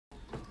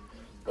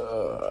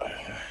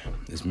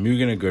Is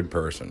Mugen a good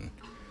person?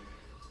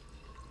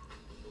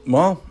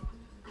 Well,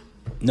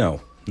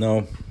 no,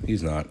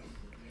 he's not.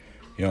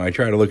 You know, I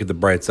try to look at the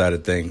bright side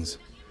of things,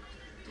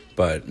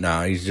 but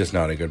nah, he's just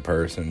not a good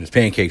person. His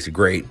pancakes are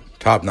great,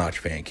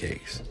 top-notch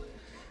pancakes.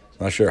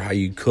 Not sure how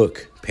you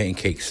cook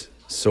pancakes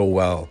so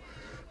well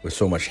with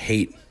so much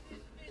hate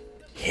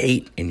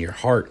in your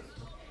heart.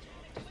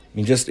 I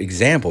mean, just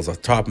examples off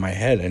the top of my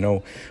head. I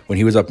know when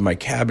he was up in my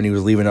cabin, he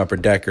was leaving upper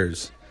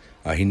deckers.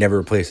 He never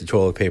replaced the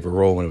toilet paper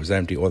roll when it was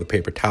empty or the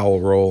paper towel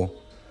roll.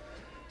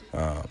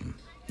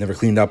 Never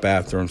cleaned up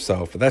after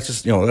himself. But that's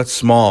just, you know, that's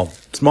small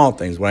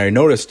things. When I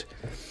noticed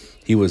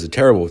he was a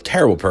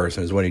terrible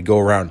person is when he'd go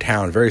around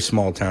town, very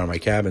small town my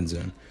cabin's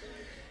in,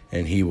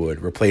 and he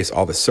would replace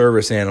all the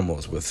service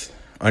animals with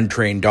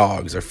untrained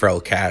dogs or feral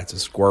cats or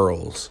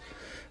squirrels.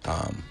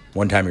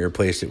 One time he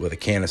replaced it with a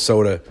can of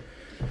soda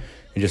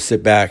and just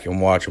sit back and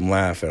watch him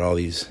laugh at all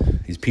these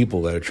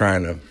people that are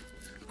trying to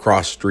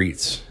cross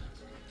streets.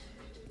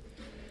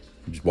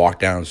 Just walk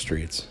down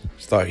streets.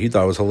 He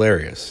thought it was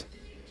hilarious.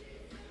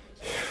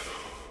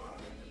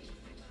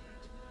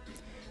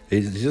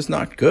 It's just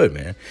not good,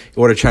 man. He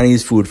ordered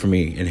Chinese food for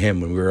me and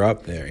him when we were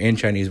up there in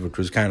Chinese, which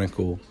was kind of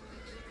cool.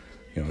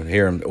 You know, to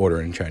hear him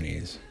ordering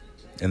Chinese.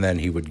 And then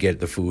he would get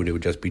the food. It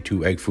would just be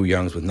 2 egg foo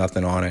youngs with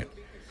nothing on it,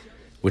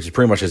 which is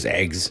pretty much just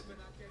eggs.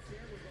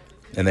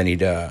 And then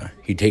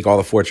he'd take all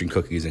the fortune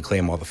cookies and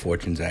claim all the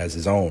fortunes as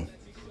his own,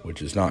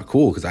 which is not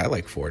cool because I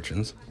like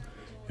fortunes,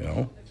 you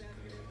know.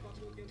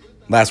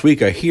 Last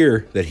week I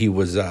hear that he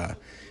was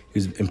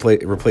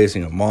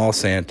replacing a mall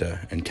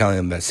Santa and telling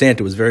them that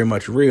Santa was very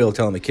much real,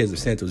 telling the kids that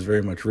Santa was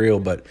very much real,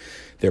 but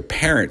their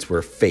parents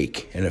were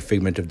fake and a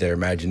figment of their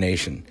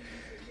imagination.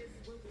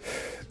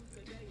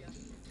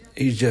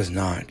 He's just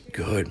not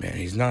good, man.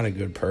 He's not a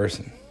good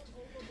person.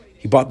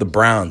 He bought the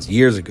Browns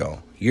years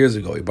ago. Years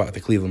ago, he bought the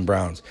Cleveland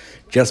Browns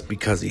just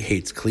because he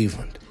hates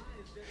Cleveland.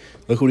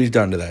 Look what he's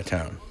done to that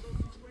town.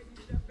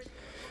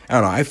 I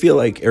don't know. I feel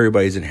like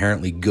everybody's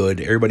inherently good.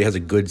 Everybody has a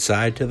good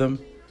side to them.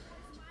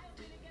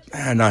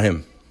 Not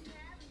him.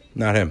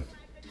 Not him.